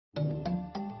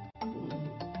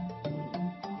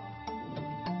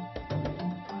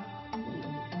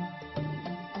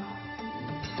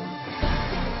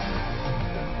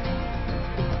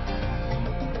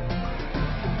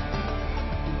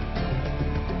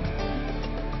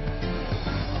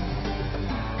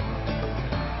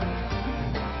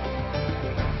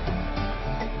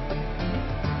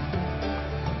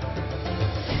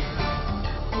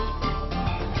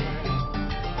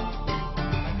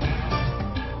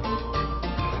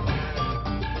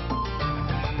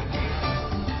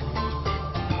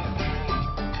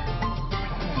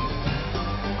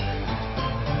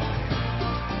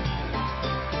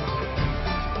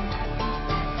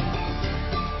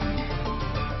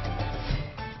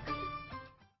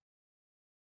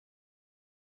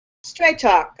Straight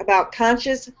Talk about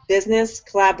conscious business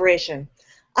collaboration.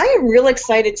 I am real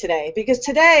excited today because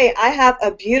today I have a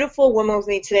beautiful woman with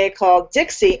me today called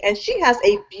Dixie, and she has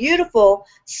a beautiful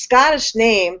Scottish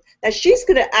name that she's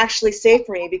going to actually say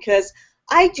for me because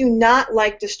I do not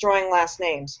like destroying last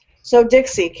names. So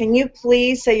Dixie, can you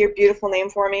please say your beautiful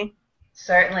name for me?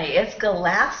 Certainly. It's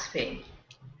Gillaspie.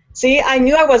 See, I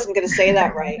knew I wasn't going to say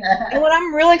that right. And what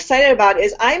I'm really excited about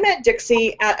is I met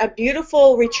Dixie at a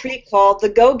beautiful retreat called the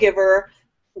Go-Giver,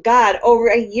 God, over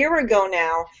a year ago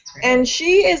now. And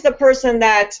she is the person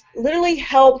that literally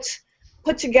helped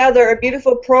put together a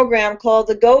beautiful program called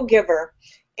the Go-Giver.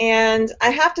 And I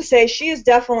have to say, she is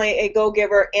definitely a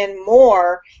go-giver and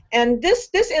more. And this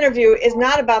interview is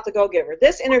not about the go-giver.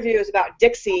 This interview is about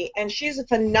Dixie, and she's a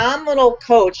phenomenal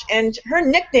coach. And her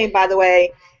nickname, by the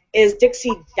way, is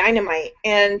Dixie Dynamite.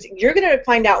 And you're going to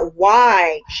find out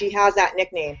why she has that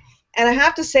nickname. And I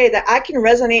have to say that I can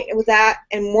resonate with that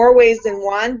in more ways than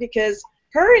one because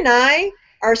her and I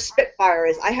are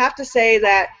spitfires. I have to say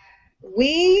that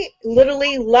we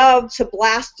literally love to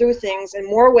blast through things in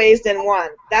more ways than one.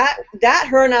 That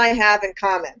her and I have in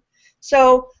common.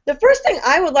 So the first thing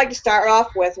I would like to start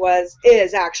off with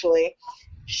is actually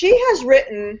she has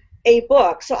written a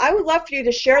book. So I would love for you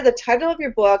to share the title of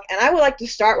your book, and I would like to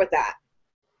start with that.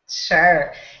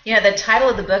 Sure. The title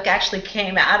of the book actually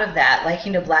came out of that,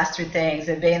 liking to blast through things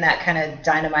and being that kind of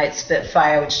dynamite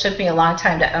spitfire, which took me a long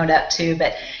time to own up to.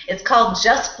 But it's called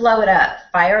Just Blow It Up,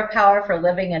 Firepower for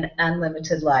Living an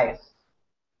Unlimited Life.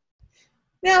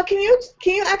 Now, can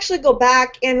you actually go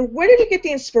back and where did you get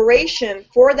the inspiration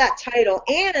for that title?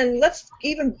 And let's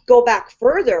even go back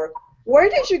further. Where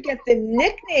did you get the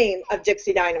nickname of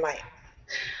Dixie Dynamite?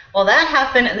 Well, that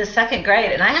happened in the second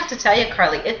grade, and I have to tell you,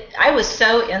 Carly, I was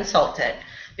so insulted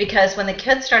because when the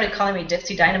kids started calling me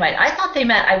Dixie Dynamite, I thought they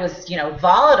meant I was,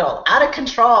 volatile, out of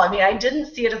control. I mean, I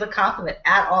didn't see it as a compliment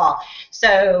at all.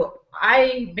 So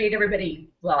I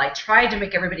tried to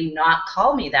make everybody not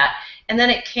call me that. And then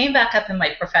it came back up in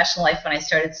my professional life when I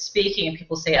started speaking, and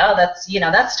people say, oh,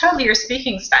 that's totally your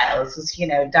speaking style, this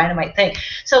dynamite thing.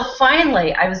 So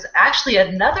finally, I was actually at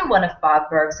another one of Bob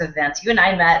Berg's events. You and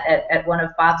I met at one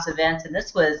of Bob's events, and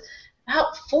this was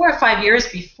about 4 or 5 years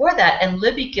before that, and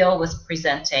Libby Gill was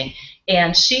presenting.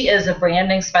 And she is a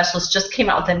branding specialist, just came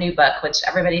out with a new book, which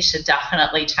everybody should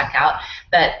definitely check out.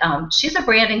 But she's a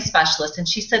branding specialist, and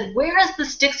she said, where is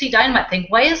this Dixie Dynamite thing?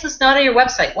 Why is this not on your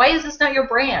website? Why is this not your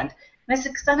brand? And I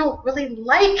said, because I don't really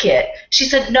like it. She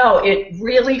said, no, it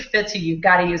really fits you. You've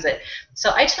got to use it. So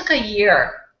I took a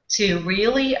year to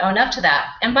really own up to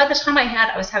that. And by the time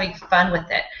I was having fun with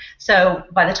it. So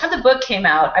by the time the book came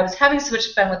out, I was having so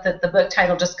much fun with it, the book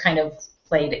title just kind of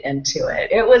played into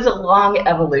it. It was a long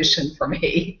evolution for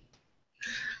me.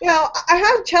 I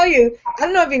have to tell you, I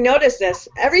don't know if you noticed this,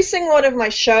 every single one of my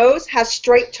shows has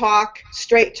straight talk,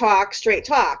 straight talk, straight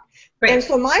talk. Right. And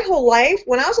so my whole life,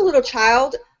 when I was a little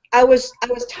child, I was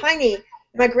tiny.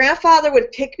 My grandfather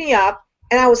would pick me up,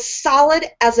 and I was solid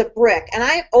as a brick. And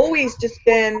I've always just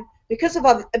been, because of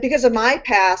my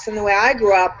past and the way I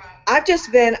grew up, I've just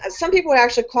been, some people would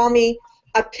actually call me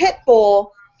a pit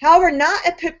bull. However, not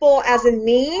a pit bull as in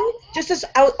mean, just as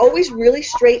I was always really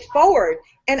straightforward.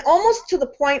 And almost to the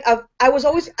point of,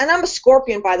 and I'm a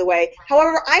Scorpion, by the way.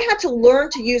 However, I had to learn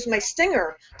to use my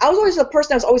stinger. I was always the person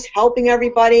that was always helping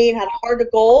everybody and had heart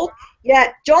of gold,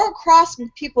 yet don't cross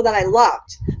with people that I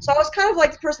loved. So I was kind of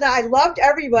like the person that I loved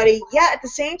everybody, yet at the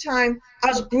same time, I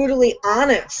was brutally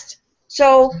honest.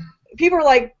 So people were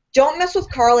like, don't mess with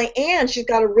Carly, and she's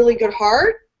got a really good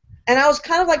heart. And I was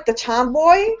kind of like the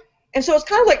tomboy. And so it's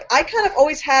kind of like I kind of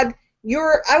always had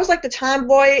I was like the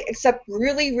tomboy, except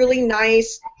really, really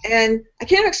nice. And I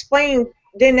can't explain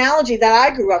the analogy that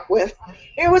I grew up with.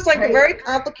 It was like a very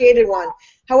complicated one.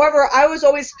 However, I was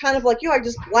always kind of like you. I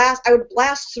would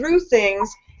blast through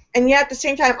things, and yet at the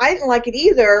same time, I didn't like it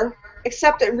either,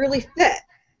 except it really fit.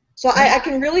 So I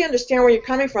can really understand where you're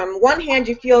coming from. On one hand,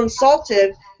 you feel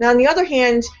insulted. Now, on the other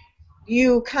hand,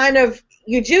 you kind of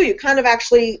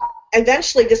actually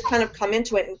eventually just kind of come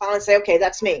into it and finally say, okay,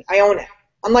 that's me. I own it.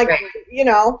 I'm like,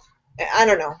 I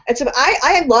don't know.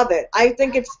 I love it. I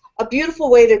think it's a beautiful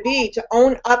way to be, to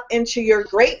own up into your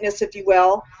greatness, if you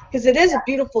will, because it is a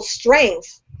beautiful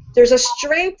strength. There's a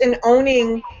strength in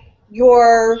owning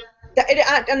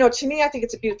I don't know, to me, I think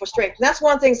it's a beautiful strength. And that's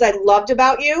one of the things I loved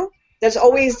about you. I've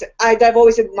always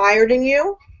admired in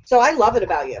you. So I love it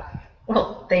about you.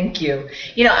 Well, thank you.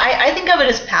 I think of it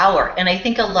as power, and I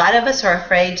think a lot of us are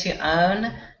afraid to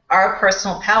own our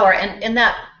personal power, and in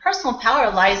that personal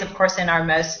power lies, of course, in our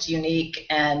most unique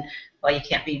and well, you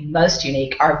can't be most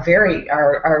unique,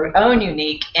 our own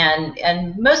unique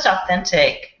and most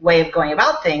authentic way of going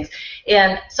about things.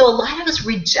 And so a lot of us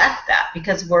reject that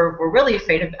because we're really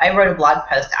afraid of, I wrote a blog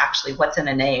post actually, what's in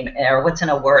a name or what's in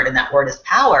a word, and that word is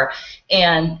power.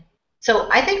 And so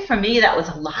I think for me that was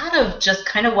a lot of just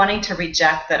kind of wanting to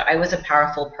reject that I was a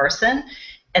powerful person.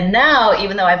 And now,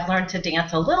 even though I've learned to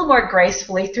dance a little more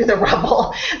gracefully through the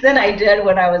rubble than I did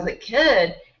when I was a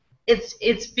kid,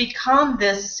 it's become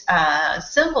this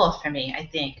symbol for me, I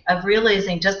think, of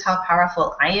realizing just how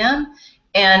powerful I am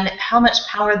and how much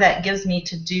power that gives me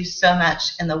to do so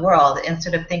much in the world.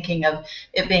 Instead of thinking of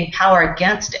it being power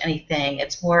against anything,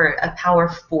 it's more a power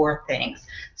for things.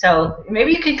 So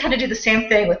maybe you can kind of do the same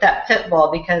thing with that pit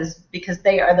bull because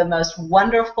they are the most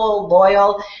wonderful,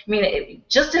 loyal. I mean,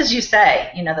 just as you say,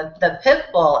 you know, the pit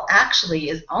bull actually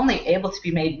is only able to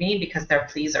be made mean because they're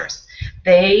pleasers.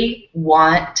 They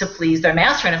want to please their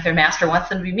master, and if their master wants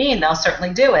them to be mean, they'll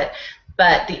certainly do it.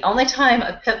 But the only time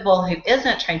a pit bull who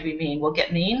isn't trying to be mean will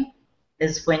get mean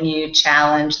is when you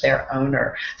challenge their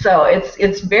owner. So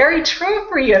it's very true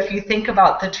for you if you think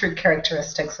about the true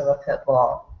characteristics of a pit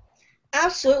bull.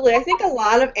 Absolutely. I think a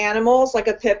lot of animals, like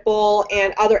a pit bull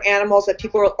and other animals that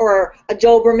people, or a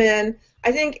Doberman,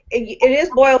 I think it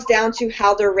boils down to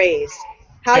how they're raised.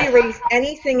 How you raise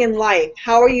anything in life.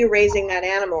 How are you raising that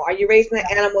animal? Are you raising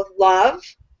that animal with love,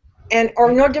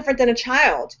 or no different than a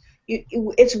child?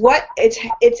 It's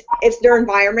their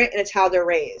environment and it's how they're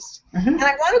raised. Mm-hmm. And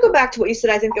I want to go back to what you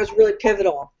said. I think it was really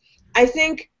pivotal. I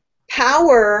think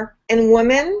power in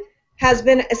women has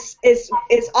been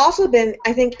it's also been,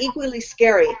 I think, equally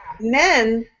scary.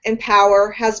 Men in power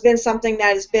has been something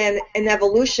that has been an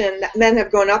evolution, that men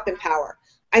have grown up in power.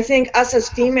 I think us as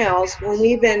females, when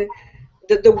we've been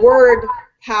the word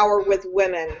power with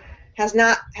women has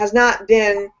not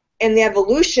been in the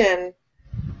evolution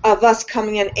of us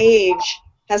coming in age,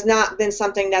 has not been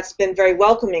something that's been very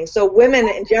welcoming. So women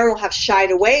in general have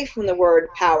shied away from the word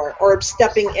power or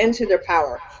stepping into their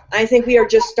power. And I think we are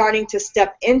just starting to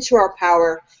step into our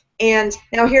power. And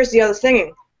now here's the other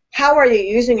thing. How are you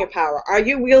using your power? Are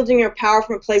you wielding your power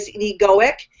from a place of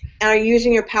egoic, and are you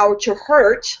using your power to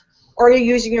hurt, or are you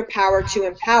using your power to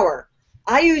empower?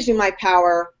 I use my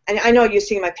power, and I know you've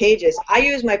seen my pages, I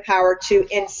use my power to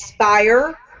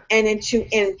inspire and to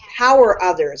empower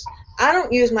others. I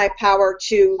don't use my power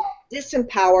to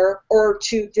disempower or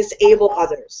to disable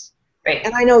others. Right.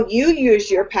 And I know you use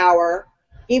your power,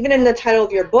 even in the title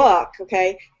of your book,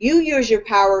 okay, you use your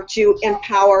power to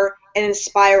empower and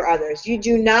inspire others. You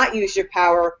do not use your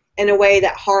power in a way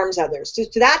that harms others. So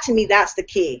that, to me, that's the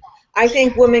key. I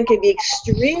think women can be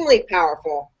extremely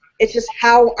powerful. It's just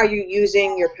how are you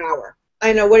using your power?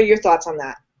 I know. What are your thoughts on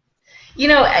that? You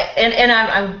know, and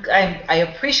I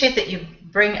appreciate that you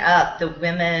bring up the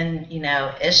women, you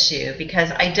know, issue,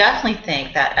 because I definitely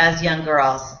think that as young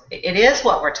girls, it is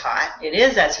what we're taught. It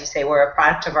is, as you say, we're a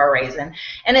product of our raising,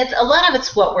 and it's a lot of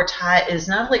it's what we're taught is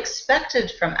not only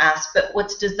expected from us, but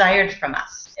what's desired from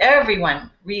us. Everyone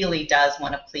really does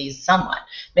want to please someone.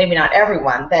 Maybe not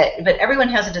everyone, but everyone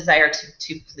has a desire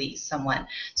to please someone.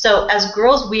 So as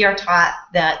girls, we are taught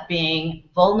that being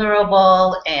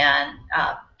vulnerable and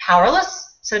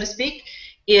powerless, so to speak,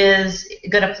 is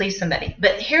going to please somebody.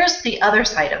 But here's the other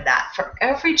side of that. For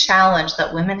every challenge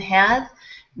that women have,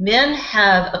 men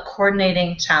have a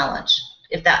coordinating challenge,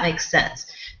 if that makes sense.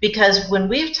 Because when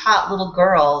we've taught little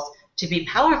girls to be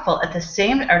powerful at the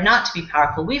same, or not to be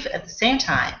powerful, we've at the same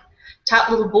time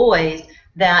taught little boys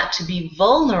that to be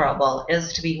vulnerable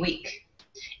is to be weak.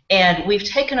 And we've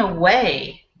taken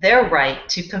away their right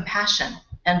to compassion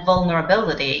and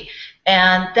vulnerability,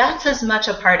 and that's as much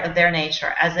a part of their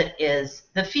nature as it is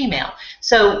the female.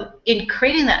 So in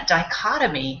creating that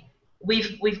dichotomy,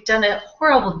 we've done a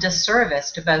horrible disservice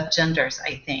to both genders,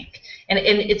 I think. And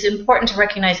it's important to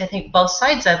recognize, I think, both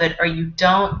sides of it, or you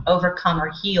don't overcome or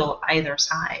heal either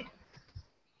side.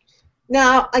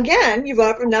 Now, again, you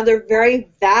brought up another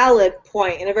very valid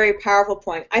point and a very powerful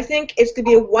point. I think it's going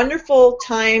to be a wonderful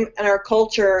time in our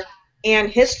culture and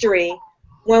history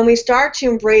when we start to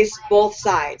embrace both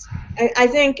sides. And I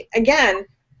think, again,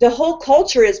 the whole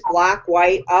culture is black,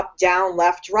 white, up, down,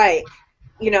 left, right.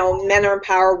 You know, men are in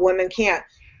power, women can't.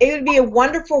 It would be a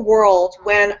wonderful world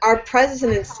when our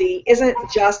presidency isn't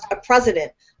just a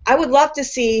president. I would love to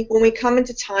see when we come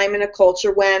into time in a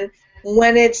culture when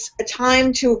it's a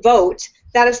time to vote,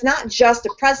 that it's not just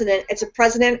a president, it's a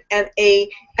president and I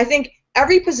think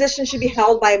every position should be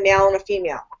held by a male and a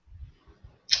female.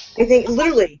 I think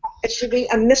literally it should be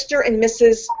a Mr. and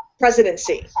Mrs.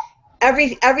 presidency.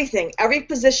 Every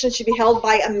position should be held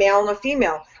by a male and a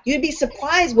female. You'd be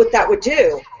surprised what that would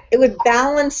do. it would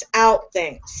balance out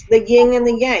things, the yin and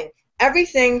the yang.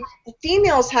 Everything,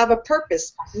 females have a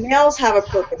purpose, males have a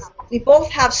purpose. We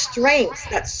both have strengths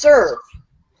that serve.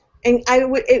 And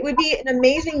it would be an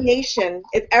amazing nation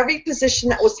if every position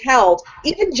that was held,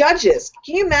 even judges.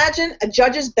 Can you imagine a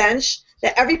judge's bench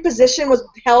that every position was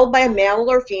held by a male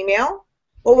or female?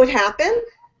 What would happen?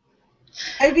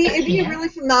 It'd be a really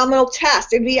phenomenal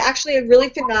test. It'd be actually a really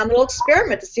phenomenal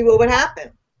experiment to see what would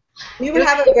happen. We would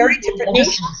have a very different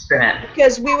nation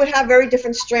because we would have very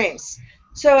different strengths.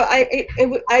 So I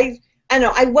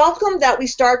know I welcome that we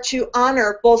start to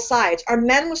honor both sides. Our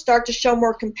men will start to show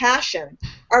more compassion.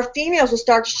 Our females will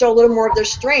start to show a little more of their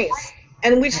strengths,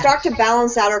 and we'd start to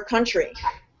balance out our country.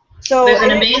 So there's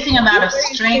an amazing amount of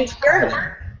strength.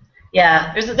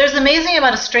 Yeah, there's an amazing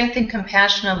amount of strength and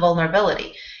compassion and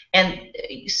vulnerability. And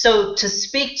so to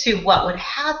speak to what would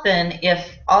happen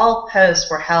if all posts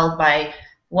were held by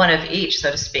one of each,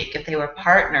 so to speak, if they were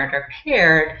partnered or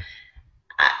paired,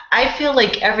 I feel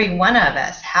like every one of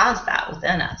us has that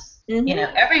within us. Mm-hmm. You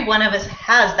know, every one of us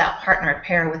has that partner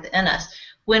pair within us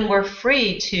when we're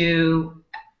free to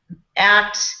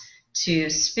act, to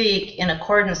speak in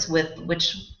accordance with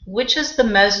which is the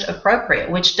most appropriate,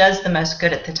 which does the most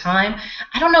good at the time.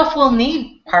 I don't know if we'll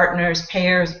need partners,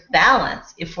 pairs,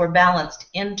 balance if we're balanced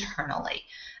internally.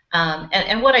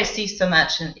 And what I see so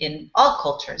much in all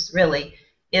cultures, really,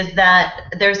 is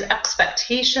that there's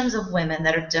expectations of women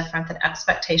that are different than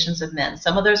expectations of men.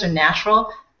 Some of those are natural,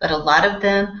 but a lot of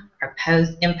them are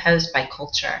imposed by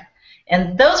culture.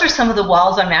 And those are some of the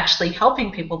walls I'm actually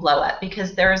helping people blow up,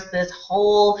 because there's this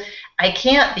whole, I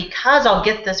can't because I'll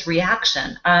get this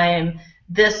reaction. I'm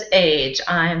this age,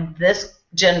 I'm this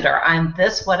gender, I'm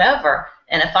this whatever.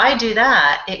 And if I do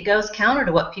that, it goes counter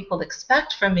to what people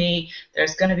expect from me.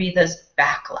 There's going to be this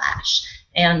backlash.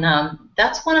 And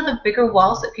that's one of the bigger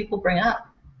walls that people bring up.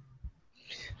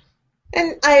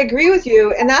 And I agree with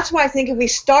you. And that's why I think if we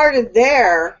started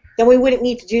there, then we wouldn't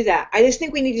need to do that. I just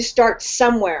think we need to start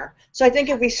somewhere. So I think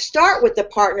if we start with the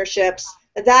partnerships,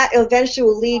 that eventually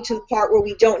will lead to the part where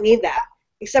we don't need that.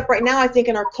 Except right now, I think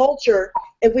in our culture,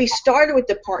 if we started with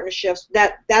the partnerships,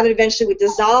 that eventually would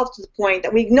dissolve to the point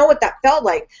that we know what that felt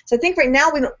like. So I think right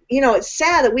now, we don't, it's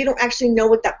sad that we don't actually know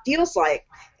what that feels like.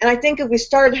 And I think if we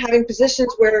started having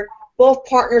positions where both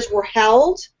partners were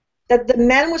held, that the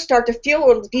men would start to feel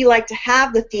what it would be like to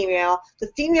have the female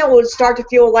would start to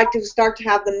feel like to start to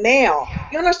have the male.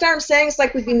 You understand what I'm saying? It's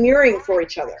like we'd be mirroring for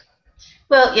each other.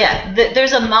 Well, yeah,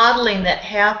 there's a modeling that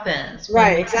happens.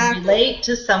 Right, exactly. We can relate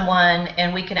to someone,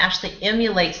 and we can actually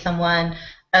emulate someone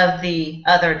of the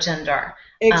other gender.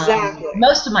 Exactly.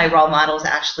 Most of my role models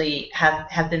actually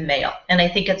have been male, and I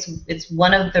think it's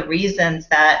one of the reasons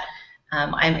that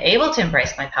I'm able to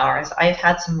embrace my power. Is I've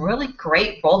had some really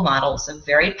great role models of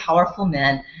very powerful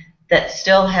men that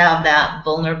still have that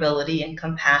vulnerability and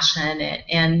compassion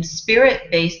and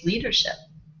spirit-based leadership.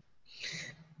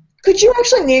 Could you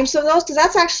actually name some of those? Because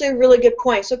that's actually a really good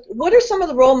point. So what are some of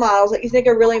the role models that you think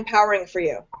are really empowering for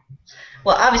you?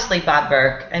 Well, obviously Bob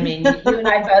Burke. I mean, you and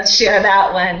I both share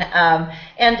that one.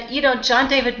 And, John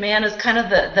David Mann is kind of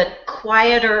the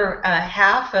quieter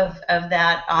half of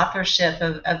that authorship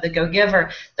of The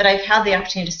Go-Giver, that I've had the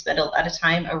opportunity to spend a lot of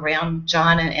time around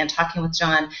John and talking with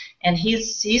John. And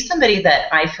he's somebody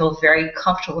that I feel very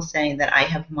comfortable saying that I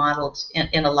have modeled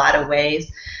in a lot of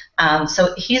ways.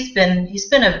 So he's been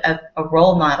a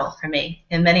role model for me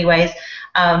in many ways.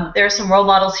 There are some role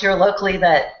models here locally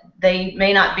that they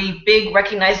may not be big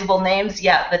recognizable names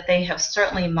yet, but they have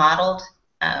certainly modeled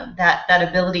that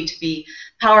ability to be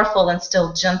powerful and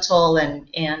still gentle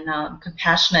and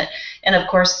compassionate. And of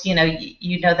course, you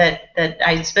know that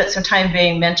I spent some time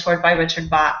being mentored by Richard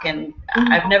Bach, and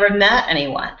I've never met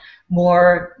anyone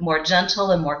more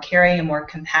gentle and more caring and more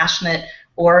compassionate,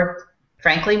 or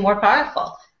frankly more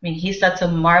powerful. I mean, he sets a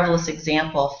marvelous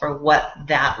example for what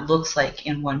that looks like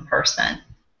in one person.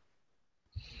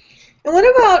 And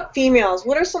what about females?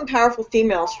 What are some powerful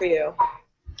females for you?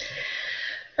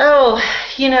 Oh,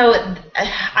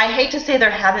 I hate to say there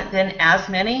haven't been as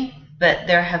many, but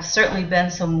there have certainly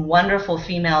been some wonderful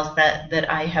females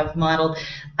that I have modeled.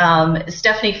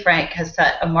 Stephanie Frank has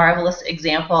set a marvelous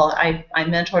example. I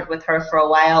mentored with her for a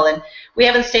while, and we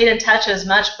haven't stayed in touch as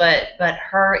much, but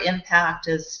her impact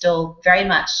is still very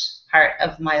much part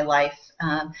of my life.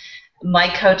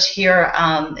 My coach here,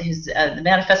 who's the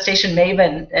Manifestation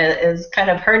Maven, is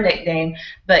kind of her nickname,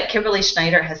 but Kimberly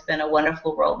Schneider has been a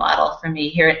wonderful role model for me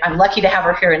here. I'm lucky to have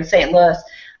her here in St. Louis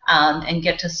and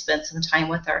get to spend some time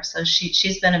with her. So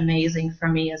she's been amazing for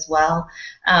me as well.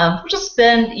 Just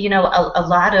been, a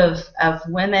lot of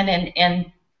women,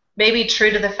 and maybe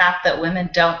true to the fact that women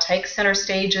don't take center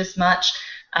stage as much,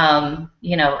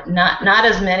 You know, not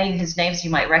as many whose names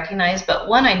you might recognize, but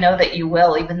one I know that you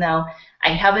will, even though I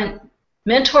haven't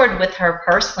mentored with her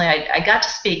personally. I got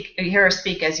to hear her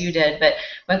speak as you did, but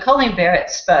when Colleen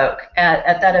Barrett spoke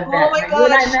at that event, oh my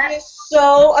God, she is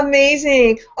so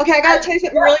amazing. Okay, I gotta tell you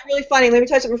something really, really funny. Let me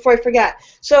tell you something before I forget.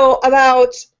 So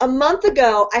about a month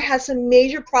ago, I had some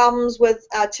major problems with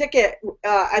a ticket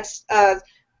at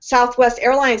Southwest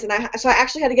Airlines, and so I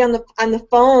actually had to get on the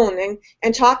phone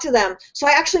and talk to them. So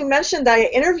I actually mentioned that I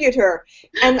interviewed her,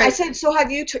 and I said, so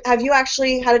have you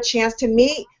actually had a chance to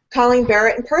meet Colleen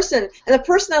Barrett in person? And the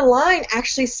person online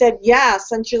actually said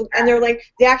yes, and they're like,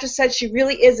 they actually said she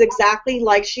really is exactly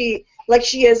like she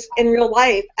is in real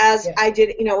life as I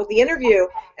did, you know, with the interview.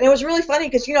 And it was really funny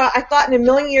because, you know, I thought in a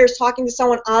million years talking to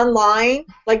someone online,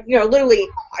 like, you know, literally,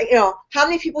 you know, how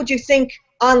many people do you think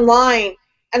online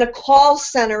and a call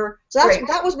center? So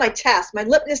that was my test. My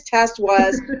litmus test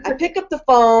was I pick up the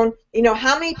phone, you know,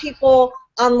 how many people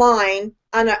online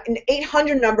on an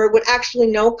 800 number would actually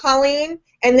know Colleen,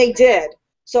 and they did.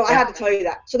 So I had to tell you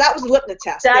that. So that was the litmus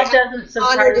test. That doesn't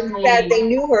surprise me. Said they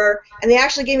knew her, and they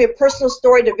actually gave me a personal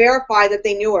story to verify that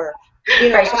they knew her. You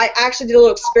know, so I actually did a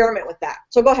little experiment with that.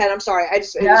 So go ahead. I'm sorry.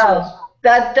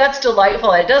 That's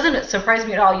delightful. It doesn't surprise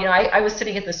me at all. You know, I was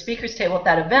sitting at the speaker's table at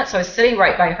that event, so I was sitting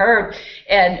right by her,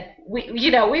 and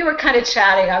we were kind of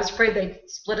chatting. I was afraid they'd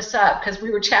split us up because we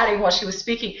were chatting while she was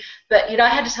speaking. But, you know, I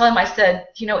had to tell him, I said,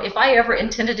 you know, if I ever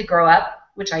intended to grow up,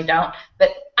 which I don't,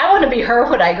 but I want to be her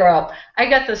when I grow up. I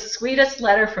got the sweetest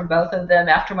letter from both of them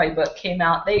after my book came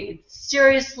out.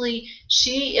 Seriously,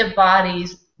 she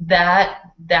embodies that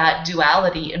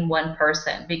duality in one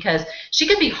person, because she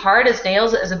can be hard as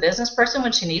nails as a business person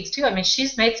when she needs to. I mean,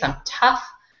 she's made some tough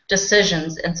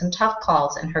decisions and some tough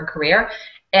calls in her career,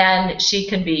 and she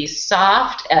can be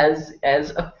soft as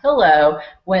a pillow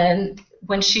when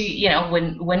she, you know,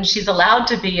 when she's allowed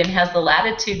to be and has the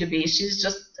latitude to be. She's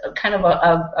just kind of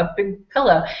a big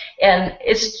pillow, and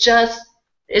it's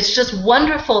just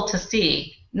wonderful to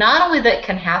see not only that it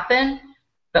can happen,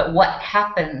 but what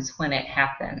happens when it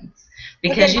happens.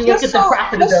 Because you look at the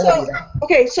profitability.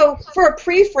 Okay, so for a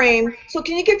pre-frame, so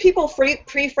can you give people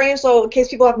pre-frame so in case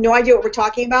people have no idea what we're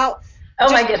talking about?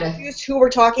 Oh my goodness. Just who we're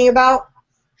talking about?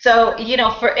 So, you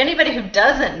know, for anybody who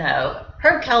doesn't know,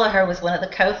 Herb Kelleher was one of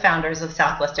the co-founders of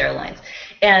Southwest Airlines.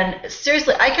 And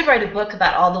seriously, I could write a book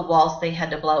about all the walls they had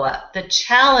to blow up, the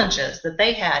challenges that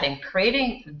they had in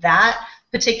creating that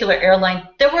particular airline.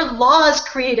 There were laws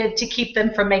created to keep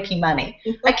them from making money.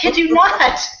 I kid you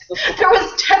not. There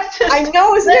was Texas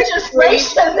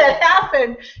legislation that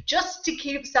happened just to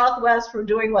keep Southwest from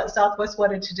doing what Southwest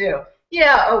wanted to do.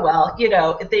 Yeah, oh well, you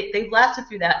know, they lasted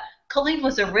through that. Colleen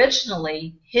was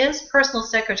originally his personal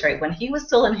secretary. When he was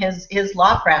still in his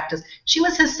law practice, she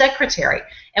was his secretary.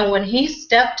 And when he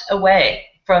stepped away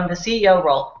from the CEO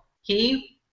role,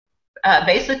 he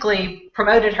basically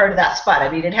promoted her to that spot. I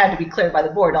mean, it had to be cleared by the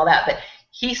board and all that, but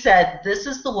he said, this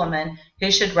is the woman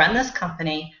who should run this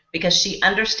company because she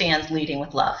understands leading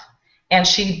with love. And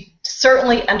she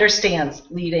certainly understands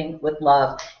leading with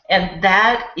love. And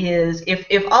that is,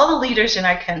 if all the leaders in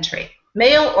our country,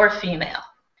 male or female,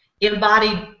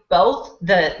 embody both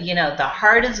the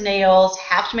hard as nails,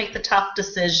 have to make the tough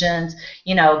decisions,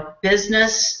 you know,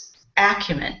 business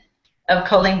acumen of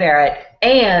Colleen Barrett,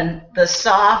 and the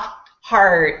soft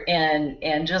heart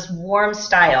and just warm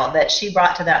style that she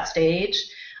brought to that stage,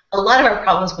 a lot of our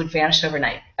problems would vanish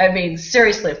overnight. I mean,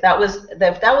 seriously, if that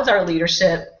was our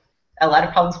leadership, a lot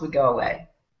of problems would go away.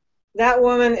 That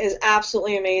woman is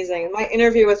absolutely amazing. My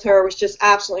interview with her was just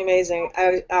absolutely amazing.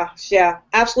 Yeah,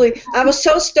 absolutely. I was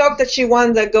so stoked that she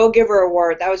won the Go Giver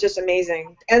Award. That was just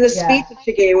amazing. And the speech that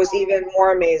she gave was even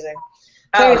more amazing.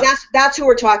 So anyways, that's who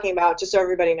we're talking about, just so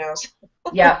everybody knows.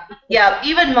 Yeah.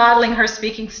 Even modeling her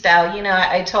speaking style, you know,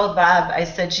 I told Bob, I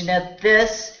said, you know,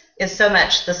 this is so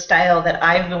much the style that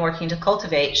I've been working to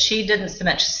cultivate. She didn't so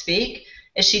much speak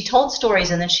as she told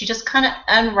stories, and then she just kind of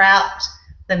unwrapped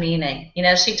the meaning. You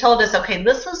know, she told us, okay,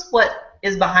 this is what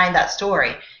is behind that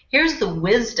story. Here's the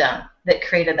wisdom that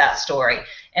created that story.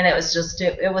 And it was just,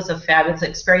 it was a fabulous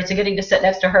experience. And getting to sit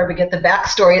next to her but get the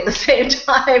backstory at the same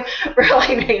time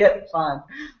really made it fun.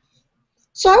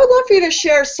 So I would love for you to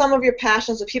share some of your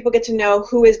passions so people get to know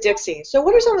who is Dixie. So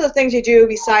what are some of the things you do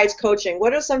besides coaching?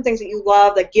 What are some things that you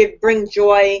love that bring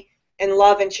joy and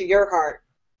love into your heart?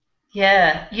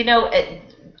 Yeah, you know,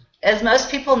 as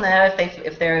most people know,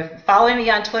 if they're following me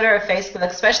on Twitter or Facebook,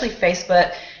 especially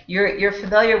Facebook, you're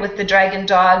familiar with the dragon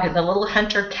dog and the little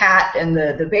hunter cat and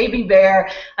the baby bear.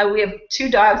 We have 2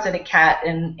 dogs and a cat,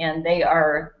 and they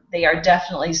are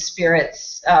definitely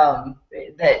spirits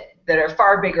that are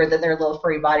far bigger than their little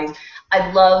furry bodies.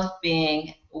 I love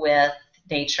being with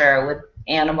nature, with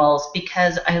animals,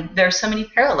 because there are so many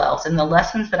parallels in the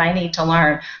lessons that I need to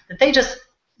learn that they just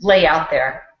lay out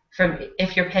there for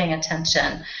if you're paying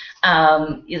attention.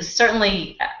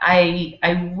 Certainly,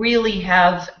 I really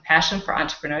have a passion for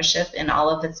entrepreneurship in all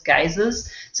of its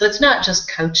guises. So it's not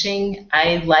just coaching.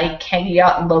 I like hanging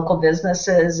out in local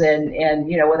businesses and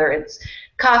whether it's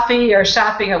coffee or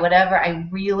shopping or whatever. I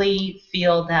really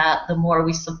feel that the more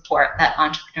we support that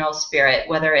entrepreneurial spirit,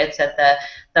 whether it's at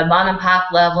the mom and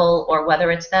pop level or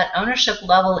whether it's that ownership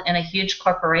level in a huge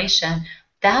corporation,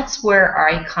 that's where our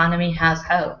economy has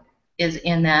hope, is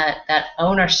in that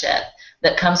ownership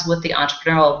that comes with the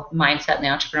entrepreneurial mindset and the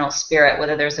entrepreneurial spirit,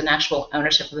 whether there's an actual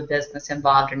ownership of the business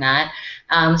involved or not.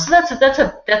 So that's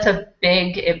a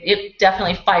big. It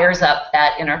definitely fires up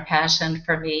that inner passion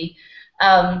for me.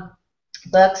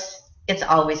 Books, it's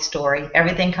always story.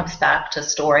 Everything comes back to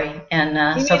story. And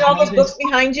you mean all those books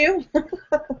behind you?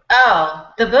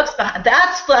 Oh, the books behind.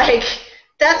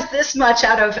 That's this much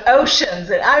out of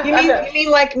oceans. And you mean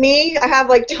like me? I have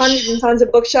like tons and tons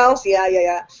of bookshelves? Yeah.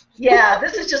 Yeah,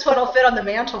 this is just what'll fit on the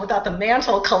mantle without the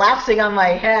mantle collapsing on my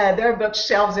head. There are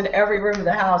bookshelves in every room of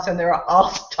the house, and they're all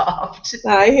stuffed.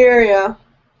 I hear you.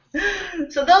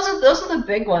 So those are the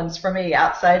big ones for me,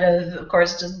 outside of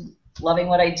course, just loving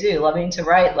what I do, loving to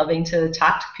write, loving to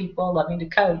talk to people, loving to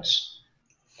coach.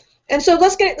 And so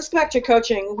let's get back to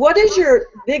coaching. What is your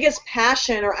biggest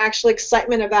passion or actually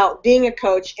excitement about being a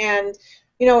coach? And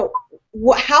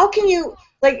how can you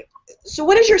so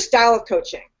what is your style of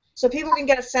coaching? So people can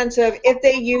get a sense of if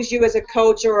they use you as a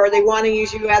coach or they want to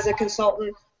use you as a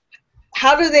consultant,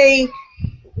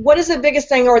 what is the biggest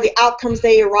thing or the outcomes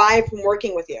they arrive from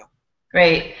working with you?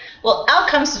 Great. Well,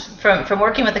 outcomes from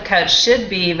working with a coach should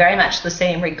be very much the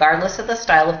same regardless of the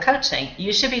style of coaching.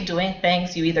 You should be doing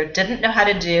things you either didn't know how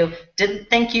to do, didn't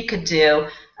think you could do.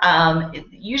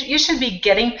 You should be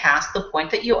getting past the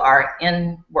point that you are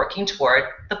in working toward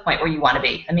the point where you want to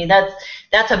be. I mean,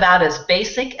 that's about as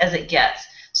basic as it gets.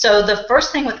 So the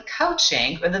first thing with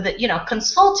coaching,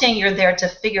 consulting, you're there to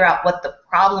figure out what the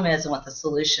problem is and what the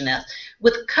solution is.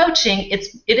 With coaching,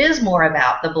 it is more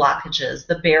about the blockages,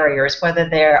 the barriers, whether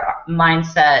they're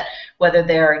mindset, whether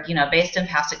they're based in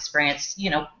past experience. You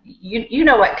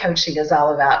know what coaching is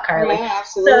all about, Carly. Yeah,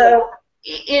 absolutely. So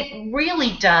it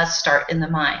really does start in the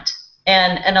mind.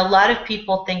 And a lot of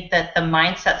people think that the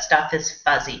mindset stuff is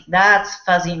fuzzy. That's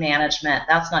fuzzy management.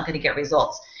 That's not going to get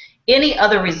results. Any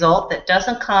other result that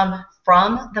doesn't come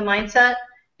from the mindset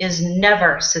is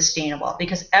never sustainable,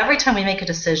 because every time we make a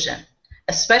decision,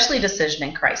 especially a decision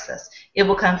in crisis, it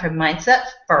will come from mindset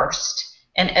first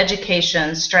and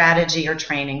education, strategy, or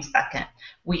training second.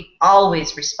 We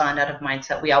always respond out of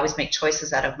mindset. We always make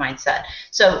choices out of mindset.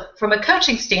 So from a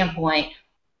coaching standpoint,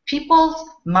 people's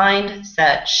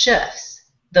mindset shifts.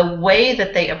 The way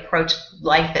that they approach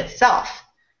life itself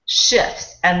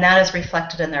shifts, and that is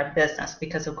reflected in their business,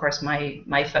 because of course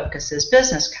my focus is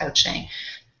business coaching.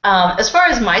 As far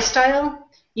as my style,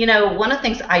 one of the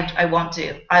things I won't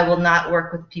do, I will not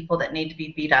work with people that need to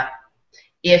be beat up.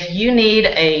 If you need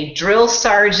a drill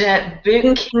sergeant,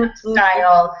 boot camp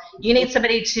style, you need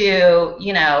somebody to,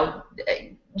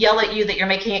 yell at you that you're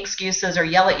making excuses or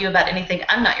yell at you about anything,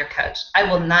 I'm not your coach. I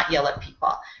will not yell at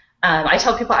people. I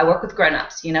tell people I work with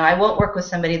grown-ups. I won't work with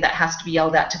somebody that has to be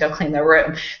yelled at to go clean their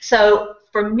room. So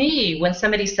for me, when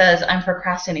somebody says, I'm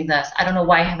procrastinating this, I don't know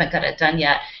why I haven't got it done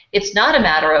yet, it's not a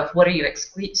matter of what are your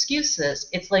excuses.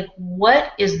 It's like,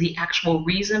 what is the actual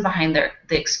reason behind the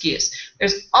excuse?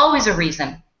 There's always a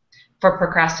reason for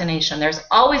procrastination. There's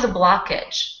always a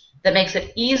blockage that makes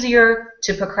it easier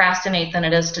to procrastinate than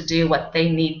it is to do what they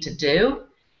need to do.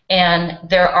 And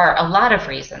there are a lot of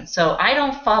reasons. So I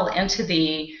don't fall into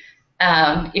the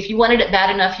if you wanted it bad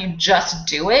enough, you just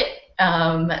do it.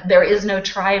 There is no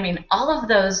try. I mean, all of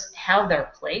those have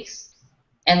their place,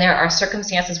 and there are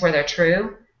circumstances where they're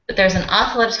true, but there's an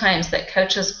awful lot of times that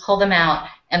coaches pull them out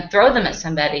and throw them at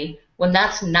somebody when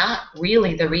that's not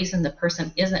really the reason the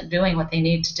person isn't doing what they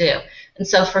need to do. And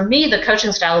so for me, the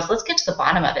coaching style is, let's get to the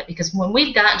bottom of it, because when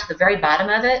we've gotten to the very bottom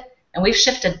of it and we've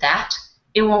shifted that,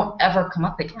 it won't ever come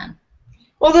up again.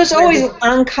 Well, there's always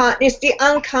it's the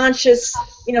unconscious,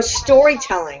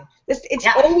 storytelling. It's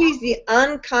always the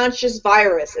unconscious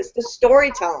virus. It's the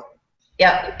storytelling.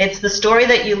 Yep, it's the story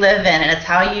that you live in, and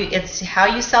it's how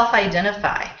you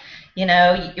self-identify.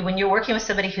 When you're working with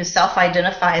somebody who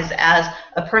self-identifies as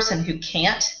a person who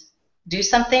can't do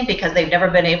something because they've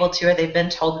never been able to, or they've been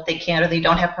told that they can't, or they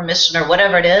don't have permission, or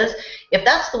whatever it is, if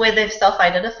that's the way they've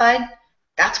self-identified,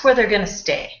 that's where they're going to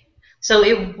stay. So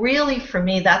it really, for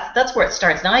me, that's where it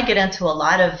starts. Now I get into a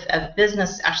lot of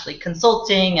business, actually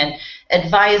consulting and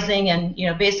advising, and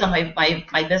based on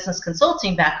my business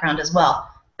consulting background as well.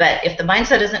 But if the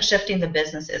mindset isn't shifting, the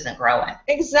business isn't growing.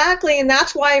 Exactly, and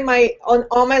that's why on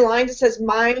all my lines it says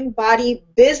mind, body,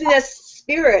 business,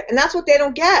 spirit, and that's what they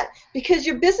don't get, because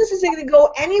your business isn't going to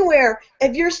go anywhere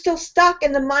if you're still stuck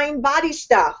in the mind, body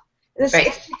stuff. And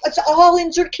it's all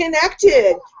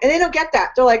interconnected, and they don't get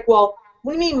that. They're like, well,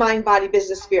 what do you mean mind, body,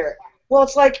 business, spirit? Well,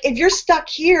 it's like, if you're stuck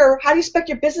here, how do you expect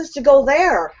your business to go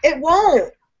there? It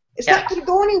won't. It's not going to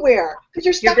go anywhere because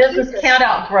you're stuck. Your business can't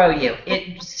outgrow you.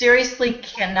 It seriously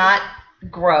cannot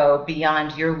grow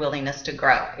beyond your willingness to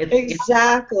grow.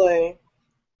 Exactly.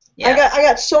 I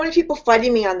got so many people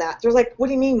fighting me on that. They're like, what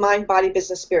do you mean mind, body,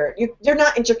 business, spirit? They're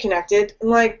not interconnected. I'm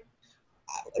like,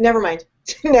 never mind.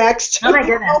 Next. Oh my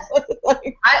goodness.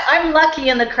 I'm lucky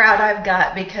in the crowd I've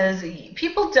got, because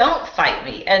people don't fight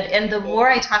me, and the more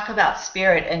I talk about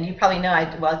spirit, and you probably know,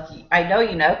 I know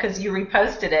you know because you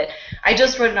reposted it. I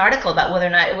just wrote an article about whether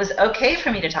or not it was okay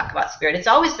for me to talk about spirit. It's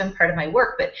always been part of my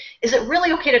work, but is it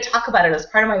really okay to talk about it as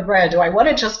part of my brand? Do I want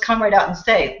to just come right out and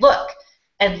say, look,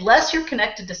 unless you're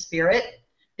connected to spirit,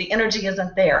 the energy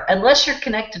isn't there. Unless you're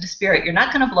connected to spirit, you're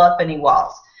not going to blow up any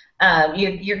walls.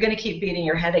 You're going to keep beating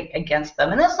your head against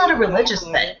them. And that's not a religious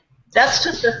thing. That's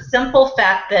just a simple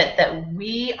fact that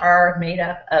we are made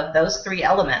up of those three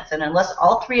elements. And unless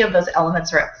all three of those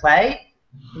elements are at play,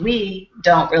 we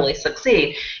don't really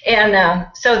succeed. And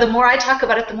so the more I talk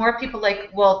about it, the more people are like,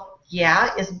 well,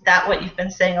 yeah, is that what you've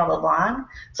been saying all along?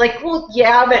 It's like, well,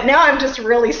 yeah, but now I'm just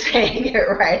really saying it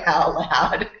right out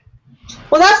loud.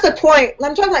 Well, that's the point.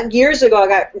 I'm talking about years ago.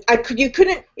 You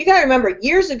gotta remember,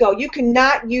 years ago, you could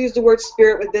not use the word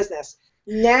spirit with business.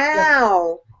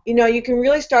 Now, you can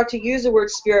really start to use the word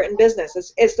spirit in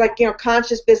business. It's like,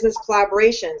 conscious business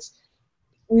collaborations.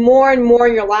 More and more,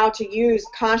 you're allowed to use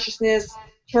consciousness,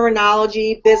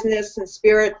 terminology, business, and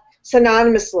spirit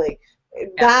synonymously.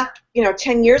 Back,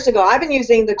 10 years ago, I've been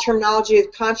using the terminology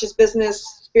of conscious business,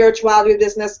 spirituality of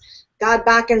business, God,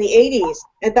 back in the 80s.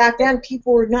 And back then,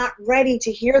 people were not ready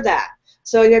to hear that.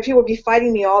 So, people would be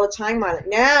fighting me all the time on it.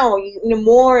 Now,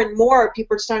 more and more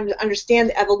people are starting to understand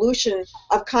the evolution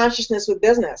of consciousness with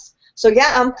business. So,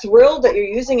 yeah, I'm thrilled that you're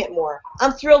using it more.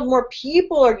 I'm thrilled more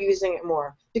people are using it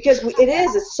more, because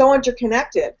it's so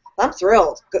interconnected. I'm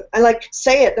thrilled. I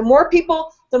say it. The more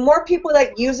people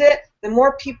that use it, the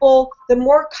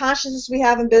more consciousness we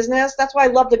have in business. That's why I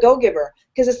love the Go-Giver,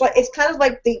 because it's kind of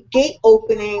like the gate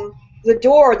opening, the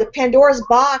door, the Pandora's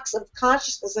box of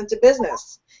consciousness into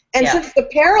business. And since the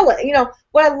parallel,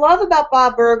 what I love about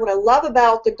Bob Berg, what I love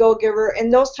about the Go-Giver,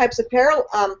 and those types of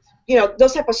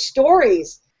those type of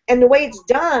stories, and the way it's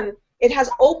done, it has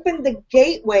opened the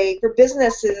gateway for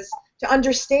businesses to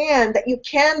understand that you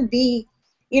can be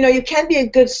a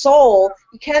good soul,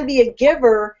 you can be a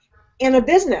giver in a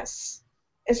business.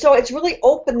 And so it's really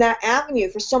opened that avenue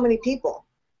for so many people.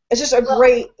 It's just a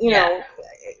great,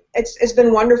 it's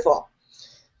been wonderful.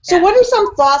 So what are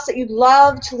some thoughts that you'd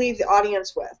love to leave the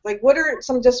audience with? Like, what are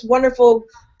some just wonderful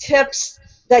tips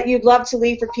that you'd love to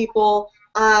leave for people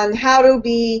on how to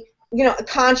be,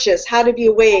 conscious, how to be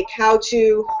awake, how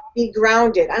to be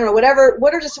grounded? I don't know, whatever.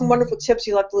 What are just some wonderful tips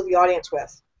you'd love to leave the audience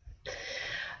with?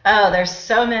 Oh, there's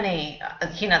so many,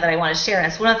 that I want to share. And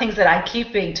it's one of the things that I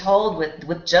keep being told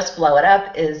with Just Blow It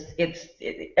Up is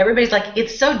everybody's like,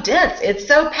 it's so dense, it's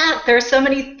so packed, there's so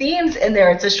many themes in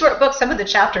there. It's a short book. Some of the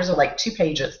chapters are like 2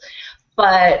 pages.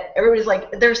 But everybody's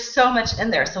like, there's so much in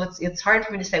there. So it's hard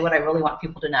for me to say what I really want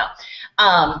people to know.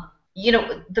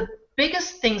 The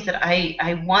biggest things that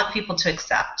I want people to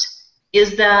accept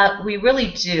is that we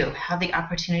really do have the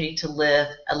opportunity to live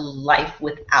a life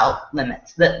without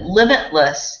limits. That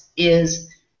limitless is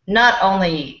not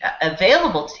only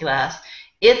available to us,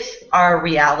 it's our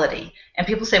reality. And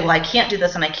people say, well, I can't do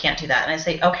this and I can't do that. And I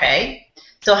say, okay,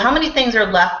 so how many things are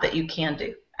left that you can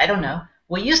do? I don't know.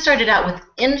 Well, you started out with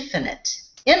infinite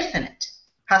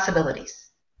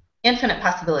possibilities. Infinite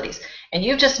possibilities. And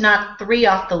you've just knocked 3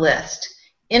 off the list.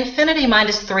 Infinity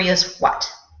minus 3 is what?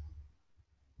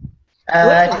 Do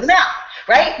the math,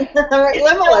 right?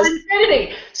 Limitless.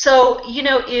 Infinity. So,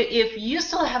 if you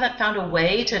still haven't found a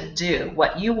way to do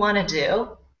what you want to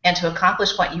do and to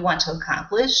accomplish what you want to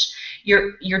accomplish,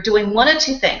 you're doing one of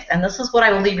 2 things, and this is what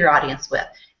I will leave your audience with.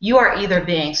 You are either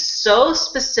being so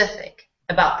specific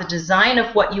about the design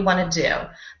of what you want to do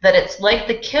that it's like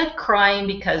the kid crying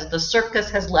because the circus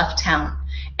has left town,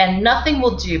 and nothing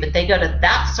will do but they go to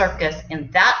that circus in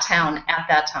that town at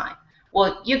that time.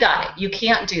 Well, you got it. You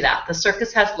can't do that. The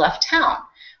circus has left town.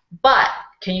 But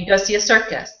can you go see a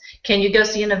circus? Can you go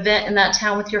see an event in that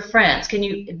town with your friends?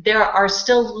 There are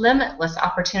still limitless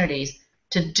opportunities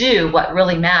to do what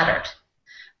really mattered.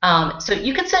 So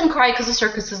you can sit and cry because the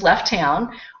circus has left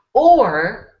town,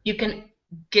 or you can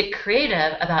get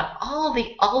creative about all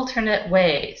the alternate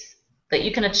ways that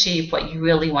you can achieve what you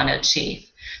really want to achieve.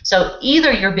 So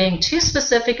either you're being too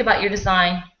specific about your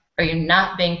design, or you're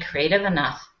not being creative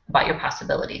enough about your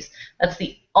possibilities. That's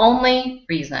the only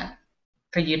reason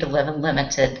for you to live a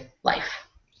limited life.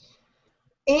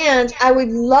 And I would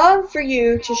love for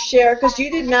you to share, because you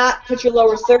did not put your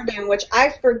lower third in, which I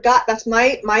forgot. That's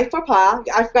my faux pas.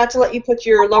 I forgot to let you put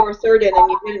your lower third in,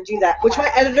 and you didn't do that, which my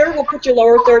editor will put your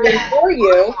lower third in for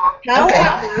you.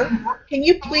 However, can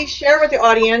you please share with the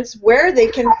audience where they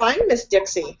can find Miss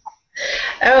Dixie?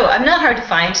 Oh, I'm not hard to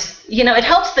find. You know, it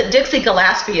helps that Dixie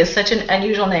Gillaspie is such an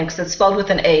unusual name because it's spelled with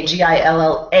an A,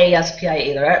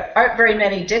 Gillaspie. There aren't very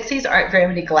many Dixies, aren't very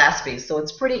many Gillaspies, so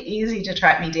it's pretty easy to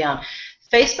track me down.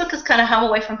 Facebook is kind of home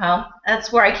away from home.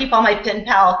 That's where I keep all my pen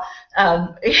pal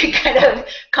kind of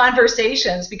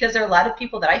conversations, because there are a lot of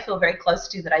people that I feel very close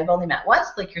to that I've only met once,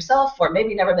 like yourself, or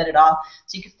maybe never met at all.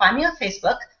 So you can find me on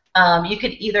Facebook. You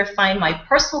could either find my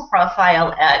personal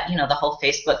profile at, you know, the whole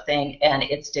Facebook thing, and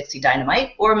it's Dixie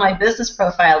Dynamite, or my business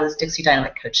profile is Dixie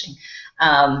Dynamite Coaching.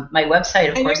 My website,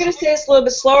 of course. And you're going to say this a little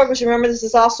bit slower, because remember, this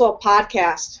is also a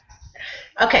podcast.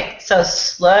 Okay, so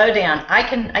slow down. I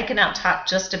can out-talk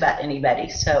just about anybody,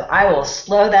 so I will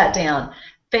slow that down.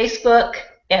 Facebook,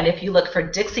 and if you look for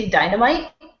Dixie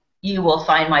Dynamite, you will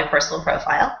find my personal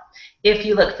profile. If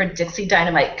you look for Dixie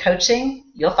Dynamite Coaching,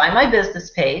 you'll find my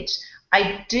business page.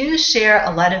 I do share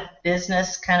a lot of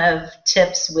business kind of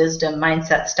tips, wisdom,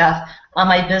 mindset stuff on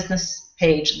my business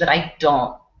page that I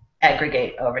don't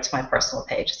aggregate over to my personal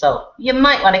page. So you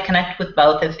might want to connect with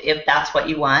both if that's what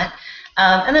you want.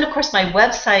 And then, of course, my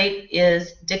website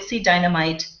is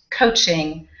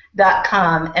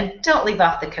DixieDynamiteCoaching.com. And don't leave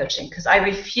off the coaching, because I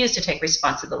refuse to take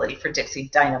responsibility for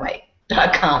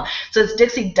DixieDynamite.com. So it's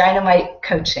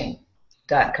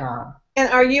DixieDynamiteCoaching.com.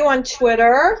 And are you on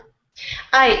Twitter?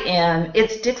 I am.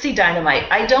 It's Dixie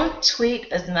Dynamite. I don't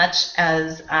tweet as much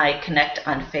as I connect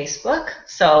on Facebook.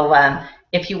 So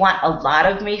if you want a lot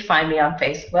of me, find me on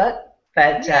Facebook.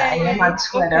 But I am on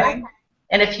Twitter. Okay.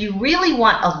 And if you really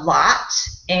want a lot,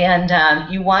 and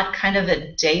you want kind of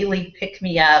a daily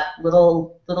pick-me-up,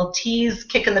 little tease,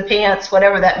 kick in the pants,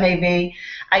 whatever that may be,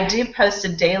 I do post a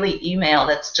daily email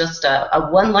that's just a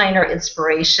one-liner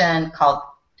inspiration called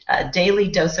Daily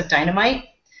Dose of Dynamite.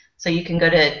 So you can go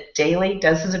to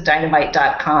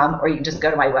dailydosesofdynamite.com, or you can just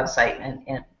go to my website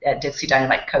and at Dixie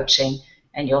Dynamite Coaching,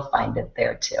 and you'll find it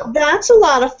there too. That's a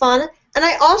lot of fun. And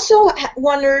I also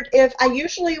wondered if I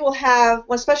usually will have,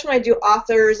 especially when I do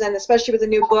authors and especially with a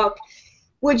new book,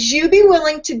 would you be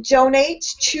willing to donate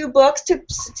 2 books to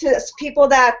people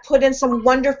that put in some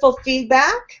wonderful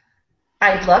feedback?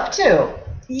 I'd love to.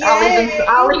 Yay.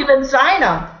 I'll even sign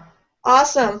them.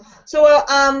 Awesome. So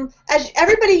as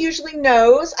everybody usually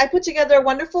knows, I put together a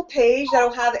wonderful page that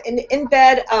will have an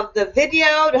embed of the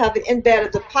video, to have an embed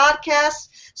of the podcast.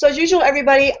 So as usual,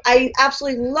 everybody, I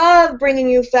absolutely love bringing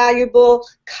you valuable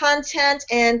content,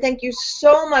 and thank you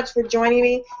so much for joining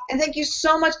me. And thank you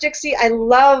so much, Dixie. I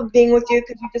love being with you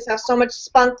because you just have so much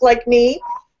spunk like me.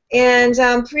 And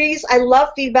please, I love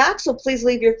feedback, so please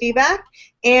leave your feedback.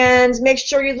 And make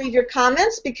sure you leave your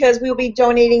comments, because we will be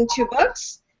donating 2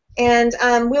 books. And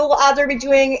we will either be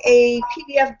doing a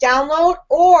PDF download,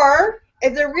 or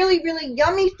if they're really, really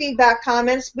yummy feedback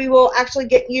comments, we will actually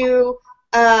get you,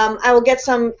 I will get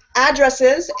some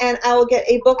addresses, and I will get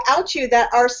a book out to you that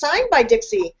are signed by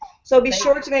Dixie. So be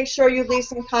sure to make sure you leave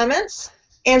some comments.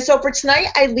 And so for tonight,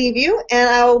 I leave you, and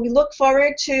I will look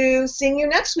forward to seeing you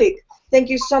next week. Thank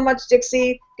you so much,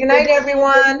 Dixie. Good night,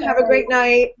 everyone. Have a great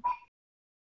night.